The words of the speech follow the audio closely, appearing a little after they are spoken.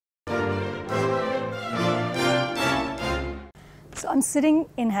So I'm sitting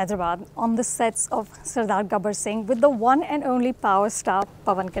in Hyderabad on the sets of Sardar Gabbar Singh with the one and only power star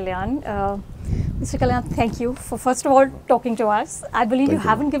Pawan Kalyan. Mr. Kalyan, thank you for first of all talking to us. I believe you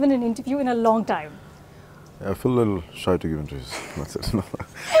haven't given an interview in a long time. I feel a little shy to give interviews. That's it. No.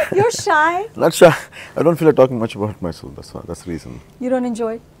 You're shy? Not shy. I don't feel like talking much about myself. That's the reason. You don't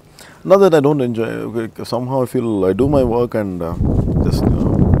enjoy it? Not that I don't enjoy. Somehow I feel I do my work and just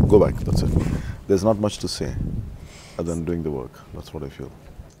go back. That's it. There's not much to say other than doing the work. That's what I feel.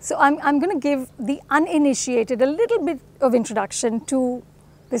 So I'm going to give the uninitiated a little bit of introduction to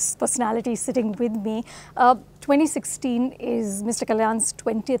this personality sitting with me. 2016 is Mr. Kalyan's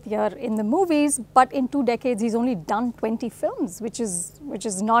 20th year in the movies, but in 2 decades he's only done 20 films, which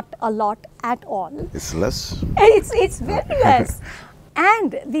is not a lot at all. It's less. It's very less.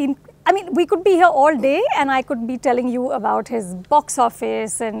 And we could be here all day and I could be telling you about his box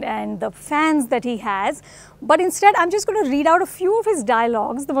office and the fans that he has. But instead, I'm just going to read out a few of his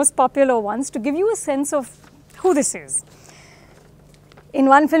dialogues, the most popular ones, to give you a sense of who this is. In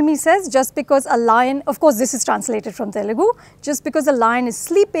one film, he says, just because a lion, of course, this is translated from Telugu, just because a lion is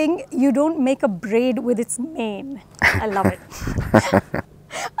sleeping, you don't make a braid with its mane. I love it.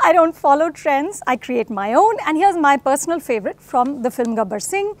 I don't follow trends, I create my own. And here's my personal favorite from the film Gabbar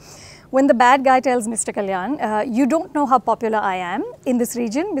Singh. When the bad guy tells Mr. Kalyan, you don't know how popular I am. In this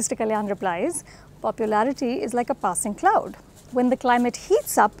region, Mr. Kalyan replies, popularity is like a passing cloud. When the climate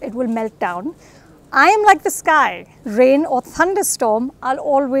heats up, it will melt down. I am like the sky. Rain or thunderstorm, I'll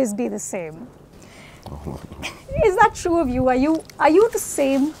always be the same. Is that true of you? Are you the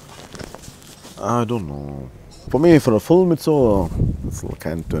same? I don't know. For me, for a film, it's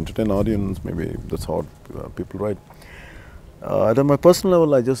kind to entertain audience. Maybe that's how people write. At my personal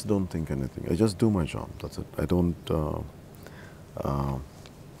level, I just don't think anything. I just do my job. That's it. I don't.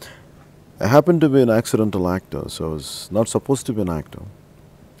 I happen to be an accidental actor, so I was not supposed to be an actor.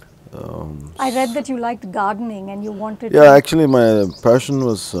 I read that you liked gardening and you wanted. Yeah, actually, my passion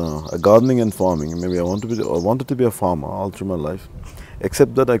was gardening and farming. Maybe I wanted to be a farmer all through my life.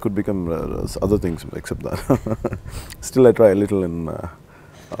 Except that I could become other things. Except that, still I try a little in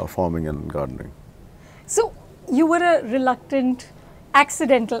farming and gardening. So you were a reluctant,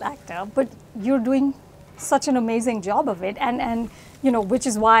 accidental actor, but you're doing such an amazing job of it, and which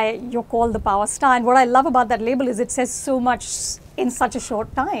is why you're called the power star. And what I love about that label is it says so much in such a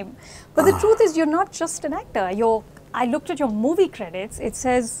short time. But the truth is, you're not just an actor. I looked at your movie credits. It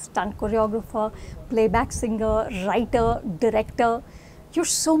says stunt choreographer, playback singer, writer, director. You're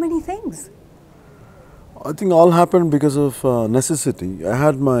so many things. I think all happened because of necessity. I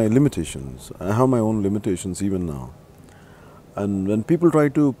had my limitations. I have my own limitations even now. And when people try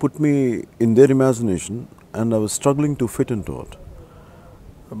to put me in their imagination, and I was struggling to fit into it.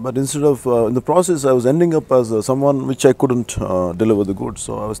 But instead of, in the process, I was ending up as someone which I couldn't deliver the goods.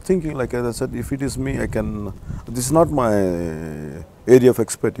 So I was thinking, like as I said, if it is me, I can, this is not my area of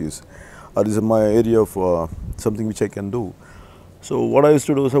expertise, or this is my area of something which I can do. So what I used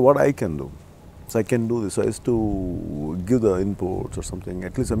to do is what I can do. So I can do this. So I used to give the inputs or something.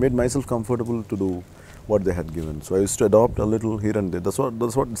 At least I made myself comfortable to do what they had given. So I used to adopt a little here and there. That's how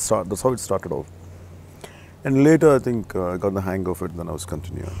it started off. And later I think I got the hang of it. Then I was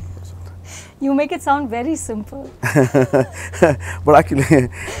continuing. You make it sound very simple. But actually,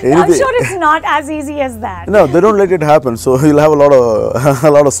 I'm sure it's not as easy as that. No, they don't let it happen. So you'll have a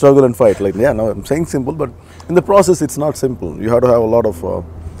lot of struggle and fight. Like, yeah, no, I'm saying simple, but in the process, it's not simple. You have to have a lot of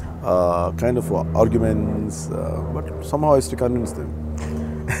kind of arguments, but somehow I used to convince them.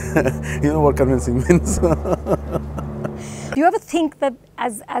 You know what convincing means. Do you ever think that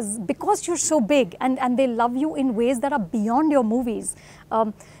because you're so big and they love you in ways that are beyond your movies,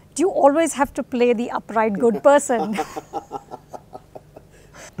 do you always have to play the upright good person?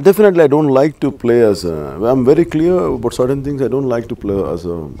 Definitely, I don't like to play as I'm very clear about certain things. I don't like to play as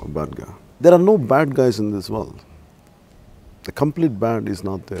a bad guy. There are no bad guys in this world. The complete bad is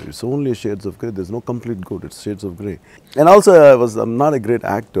not there. It's only shades of grey. There's no complete good. It's shades of grey. And also, I'm not a great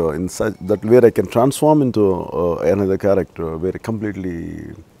actor in such that where I can transform into another character, where I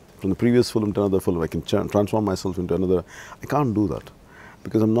completely, from the previous film to another film, I can transform myself into another. I can't do that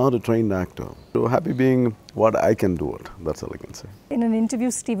because I'm not a trained actor. So happy being what I can do it. That's all I can say. In an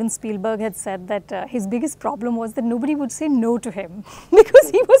interview, Steven Spielberg had said that his biggest problem was that nobody would say no to him because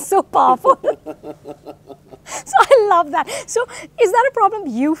he was so powerful. So I love that. So is that a problem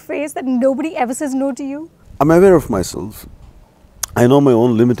you face, that nobody ever says no to you? I'm aware of myself. I know my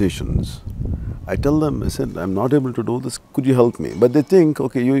own limitations. I tell them, I said, I'm not able to do this. Could you help me? But they think,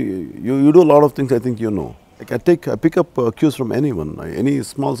 okay, you do a lot of things I think you know. Like I pick up cues from anyone. Any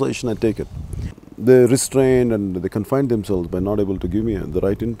small suggestion, I take it. they restrain and they confine themselves by not able to give me the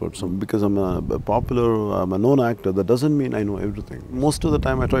right input. So because I'm a popular, I'm a known actor, that doesn't mean I know everything. Most of the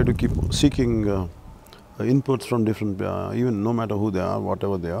time I try to keep seeking inputs from different, even no matter who they are,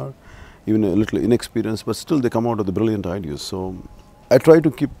 whatever they are, even a little inexperienced, but still they come out with the brilliant ideas. So I try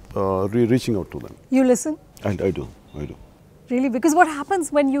to keep reaching out to them. You listen? And I do. Really? Because what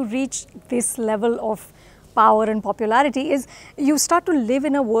happens when you reach this level of power and popularity is you start to live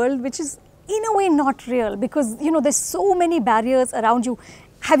in a world which is in a way not real, because you know there's so many barriers around you.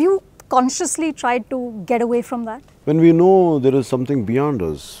 Have you consciously tried to get away from that? When we know there is something beyond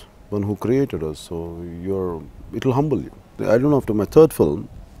us, one who created us, so it'll humble you. I don't know, after my third film,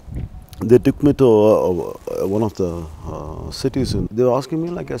 they took me to one of the cities, and they were asking me,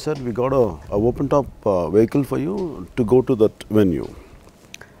 like I said, we got a open top vehicle for you to go to that venue.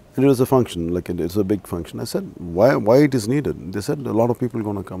 And it was a function, like it's a big function. I said, why it is needed? They said, a lot of people are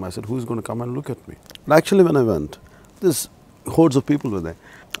going to come. I said, who's going to come and look at me? And actually, when I went, this hordes of people were there.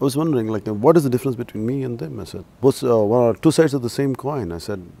 I was wondering, like, what is the difference between me and them? I said, both two sides of the same coin. I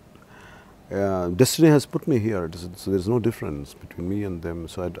said, destiny has put me here, so there's no difference between me and them,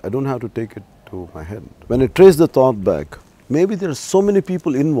 so I don't have to take it to my head. When I trace the thought back, maybe there are so many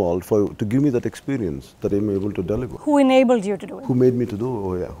people involved to give me that experience that I'm able to deliver. Who enabled you to do it? Who made me to do it?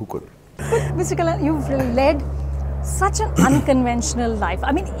 Oh yeah, who could? But Mr. Kalyan, you've led such an unconventional life.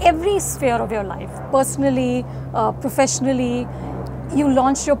 I mean, every sphere of your life, personally, professionally. You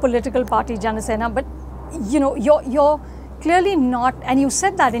launched your political party, Janasena, but you know, you're clearly not, and you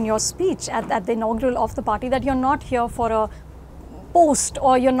said that in your speech at the inaugural of the party, that you're not here for a post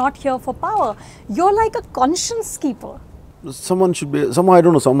or you're not here for power. You're like a conscience keeper. Someone should be, somehow, I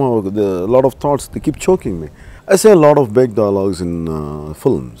don't know, somehow a lot of thoughts, they keep choking me. I say a lot of big dialogues in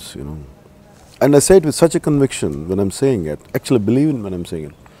films, you know, and I say it with such a conviction when I'm saying it, actually believe in when I'm saying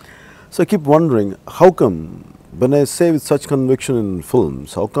it. So I keep wondering, how come when I say with such conviction in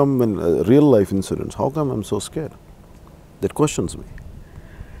films, how come in real life incidents, how come I'm so scared? That questions me.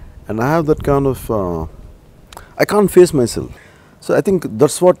 And I have that kind of, I can't face myself. So I think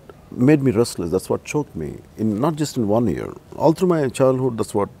that's what made me restless, that's what choked me, not just in 1 year. All through my childhood,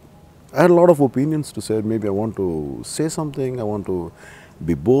 that's what, I had a lot of opinions to say. Maybe I want to say something, I want to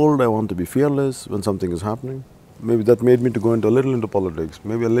be bold, I want to be fearless when something is happening. Maybe that made me to go into a little into politics,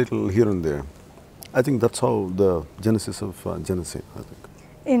 maybe a little here and there. I think that's how the genesis of Janasena, I think.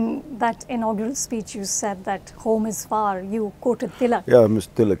 In that inaugural speech, you said that home is far. You quoted Tilak. Yeah, Mr.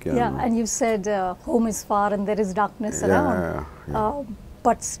 Tilak, yeah. Yeah, and you said home is far and there is darkness around. Yeah.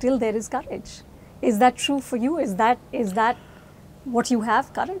 But still there is courage. Is that true for you? Is that what you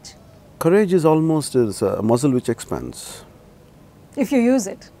have, courage? Courage is almost a muscle which expands. If you use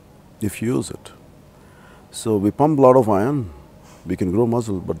it. If you use it. So we pump a lot of iron, we can grow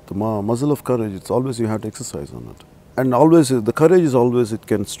muscle, but the muscle of courage, it's always you have to exercise on it. And always, the courage is always, it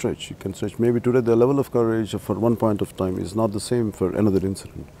can stretch, Maybe today the level of courage for one point of time is not the same for another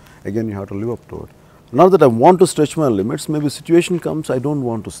incident. Again, you have to live up to it. Now that I want to stretch my limits, maybe a situation comes, I don't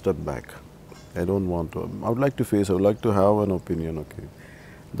want to step back. I don't want to, I would like to face, I would like to have an opinion, okay.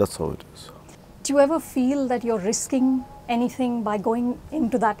 That's how it is. Do you ever feel that you're risking anything by going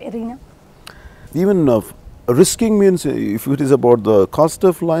into that arena? Even risking means, if it is about the cost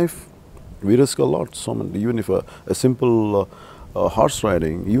of life, we risk a lot. Even if a simple horse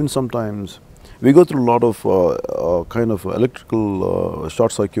riding, even sometimes we go through a lot of kind of electrical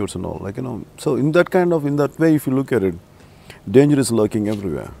short circuits and all, like, you know. So in that way, if you look at it, danger is lurking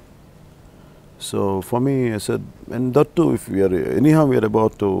everywhere. So for me, I said, and that too, if we are anyhow we are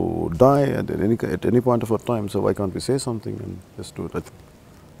about to die at any point of our time, so why can't we say something and just do it? I think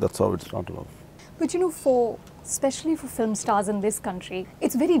that's how it started off. But you know, especially for film stars in this country,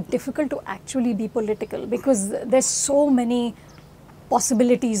 it's very difficult to actually be political because there's so many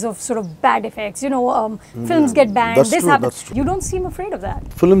possibilities of sort of bad effects. You know, films get banned, this happens. You don't seem afraid of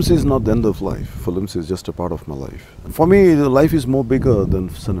that. Films is not the end of life. Films is just a part of my life. For me, life is more bigger than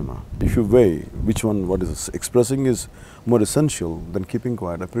cinema. If you weigh which one, what is expressing is more essential than keeping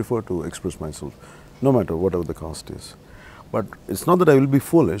quiet, I prefer to express myself, no matter whatever the cost is. But it's not that I will be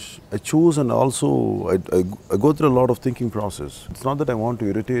foolish. I choose, and also I go through a lot of thinking process. It's not that I want to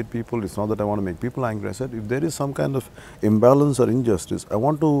irritate people. It's not that I want to make people angry. I said, if there is some kind of imbalance or injustice, I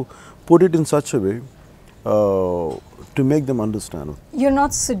want to put it in such a way to make them understand. You're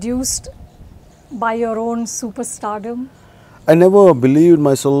not seduced by your own superstardom? I never believed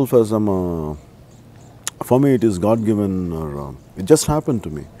myself as for me it is God-given, or it just happened to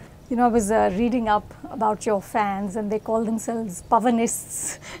me. You know, I was reading up about your fans, and they call themselves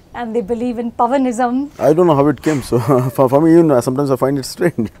Pawanists, and they believe in Pawanism. I don't know how it came. So for me, even sometimes I find it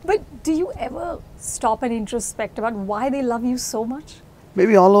strange. But Do you ever stop and introspect about why they love you so much?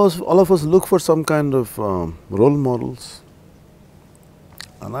 Maybe all of us look for some kind of role models.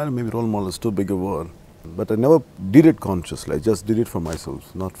 And I maybe role model is too big a word. But I never did it consciously. I just did it for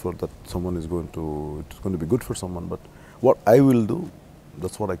myself, not for that someone is going to, it's going to be good for someone, but what I will do,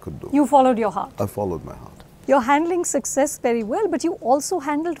 that's what I could do. You followed your heart. I followed my heart. You're handling success very well, but you also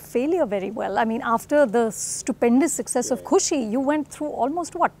handled failure very well. I mean, after the stupendous success of Khushi, you went through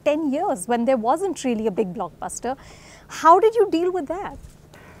almost, what, 10 years when there wasn't really a big blockbuster. How did you deal with that?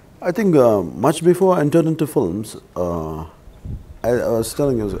 I think much before I entered into films, I was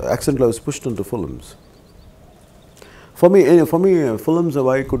telling you, accidentally I was pushed into films. For me, films,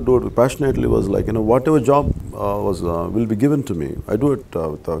 why I could do it passionately was like, whatever job will be given to me, I do it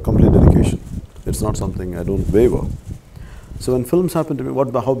with complete dedication. It's not something I don't waver. So when films happen to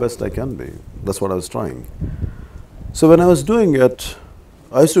me, how best I can be, that's what I was trying. So when I was doing it,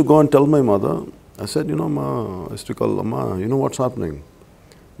 I used to go and tell my mother, I said, Ma, I used to call, Ma, you know what's happening?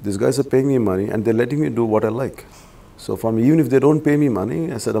 These guys are paying me money and they're letting me do what I like. So for me, even if they don't pay me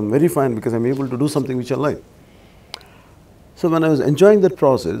money, I said, I'm very fine because I'm able to do something which I like. So when I was enjoying that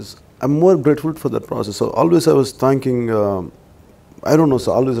process, I'm more grateful for that process. So always I was thanking, I don't know,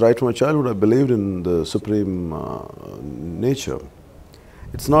 so always right from my childhood I believed in the supreme nature.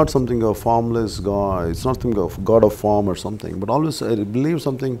 It's not something of formless God, it's not something of God of form or something, but always I believe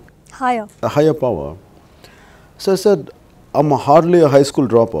something higher, a higher power. So I said, I'm hardly a high school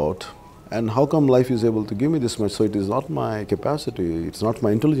dropout, and how come life is able to give me this much? So it is not my capacity, it's not my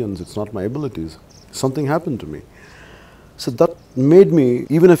intelligence, it's not my abilities. Something happened to me. So that made me,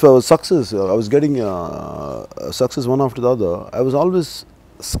 even if I was success, I was getting success one after the other, I was always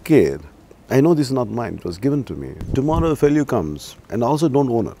scared. I know this is not mine, it was given to me. Tomorrow a failure comes, and also don't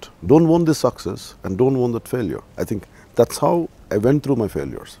own it. Don't own this success and don't own that failure. I think that's how I went through my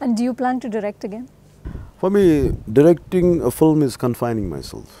failures. And do you plan to direct again? For me, directing a film is confining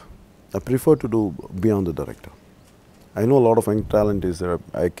myself. I prefer to do beyond the director. I know a lot of young talent is there.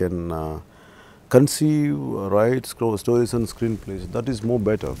 I can conceive, write, stories and screenplays. That is more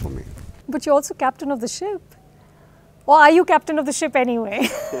better for me. But you're also captain of the ship. Or are you captain of the ship anyway?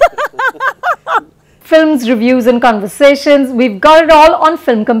 Films, reviews and conversations. We've got it all on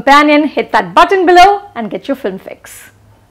Film Companion. Hit that button below and get your film fix.